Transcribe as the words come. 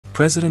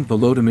President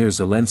Volodymyr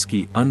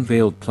Zelensky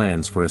unveiled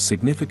plans for a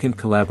significant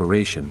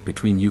collaboration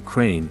between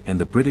Ukraine and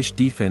the British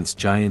defense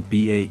giant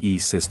BAE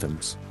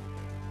Systems.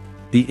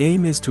 The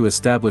aim is to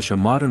establish a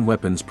modern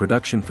weapons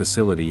production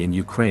facility in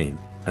Ukraine,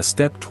 a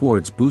step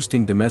towards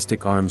boosting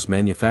domestic arms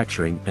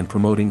manufacturing and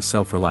promoting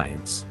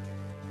self-reliance.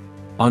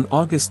 On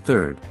August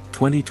 3,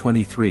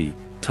 2023,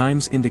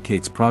 Times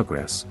indicates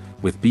progress,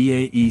 with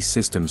BAE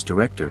Systems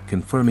director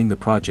confirming the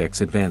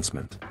project's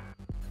advancement.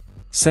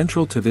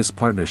 Central to this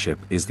partnership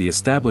is the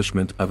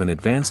establishment of an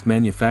advanced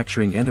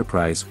manufacturing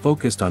enterprise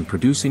focused on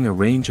producing a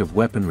range of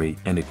weaponry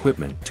and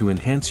equipment to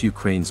enhance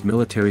Ukraine's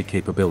military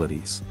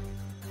capabilities.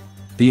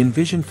 The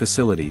envisioned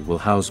facility will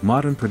house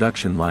modern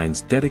production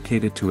lines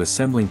dedicated to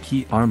assembling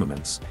key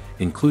armaments,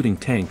 including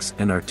tanks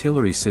and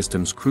artillery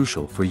systems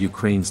crucial for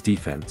Ukraine's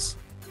defense.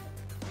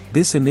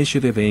 This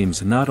initiative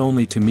aims not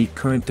only to meet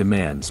current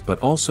demands but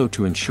also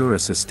to ensure a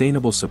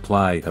sustainable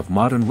supply of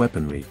modern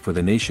weaponry for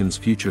the nation's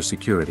future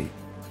security.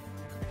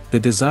 The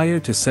desire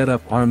to set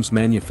up arms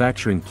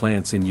manufacturing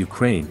plants in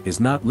Ukraine is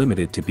not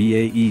limited to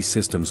BAE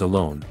Systems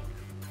alone.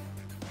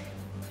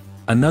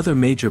 Another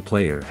major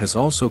player has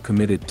also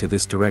committed to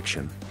this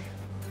direction.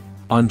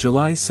 On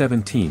July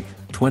 17,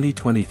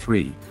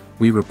 2023,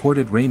 we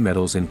reported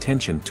Rheinmetall's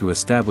intention to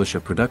establish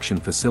a production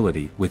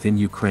facility within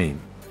Ukraine.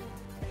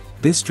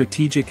 This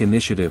strategic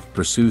initiative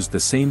pursues the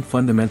same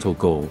fundamental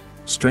goal,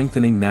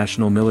 strengthening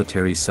national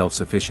military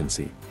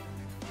self-sufficiency.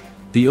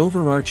 The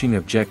overarching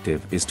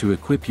objective is to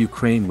equip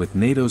Ukraine with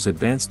NATO's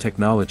advanced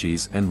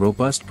technologies and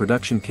robust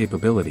production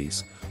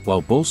capabilities,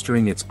 while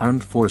bolstering its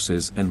armed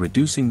forces and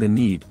reducing the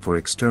need for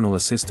external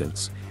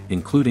assistance,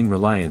 including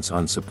reliance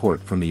on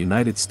support from the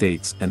United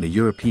States and the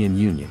European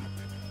Union.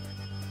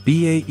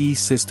 BAE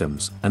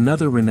Systems,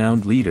 another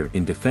renowned leader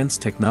in defense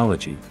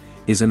technology,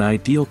 is an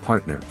ideal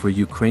partner for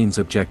Ukraine's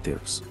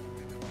objectives.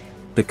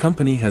 The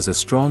company has a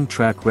strong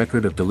track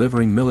record of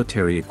delivering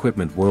military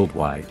equipment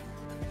worldwide.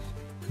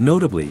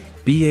 Notably,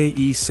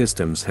 BAE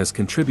Systems has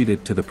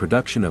contributed to the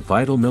production of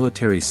vital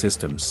military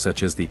systems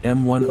such as the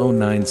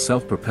M109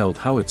 self-propelled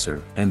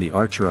howitzer and the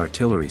Archer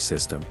artillery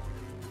system.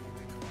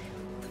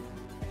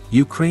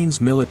 Ukraine's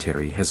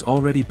military has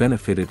already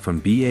benefited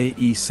from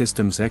BAE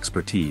Systems'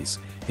 expertise,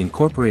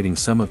 incorporating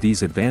some of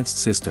these advanced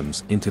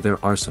systems into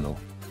their arsenal.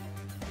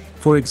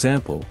 For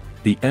example,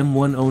 the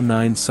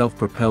M109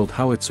 self-propelled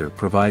howitzer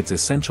provides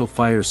essential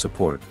fire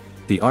support,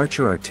 the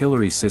Archer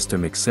artillery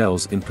system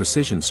excels in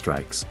precision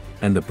strikes,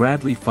 and the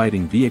Bradley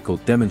fighting vehicle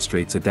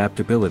demonstrates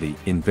adaptability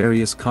in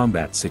various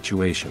combat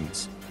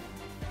situations.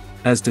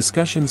 As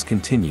discussions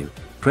continue,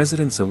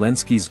 President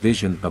Zelensky's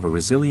vision of a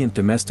resilient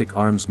domestic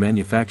arms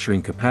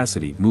manufacturing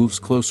capacity moves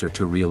closer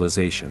to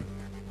realization.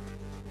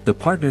 The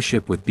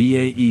partnership with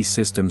BAE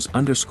Systems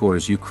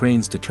underscores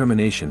Ukraine's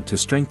determination to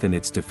strengthen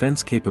its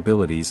defense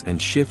capabilities and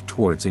shift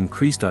towards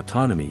increased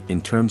autonomy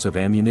in terms of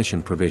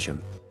ammunition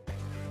provision.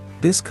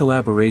 This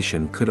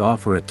collaboration could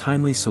offer a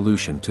timely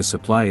solution to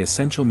supply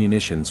essential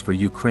munitions for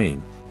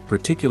Ukraine,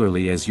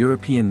 particularly as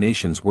European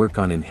nations work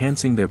on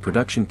enhancing their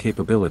production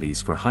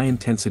capabilities for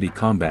high-intensity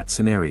combat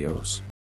scenarios.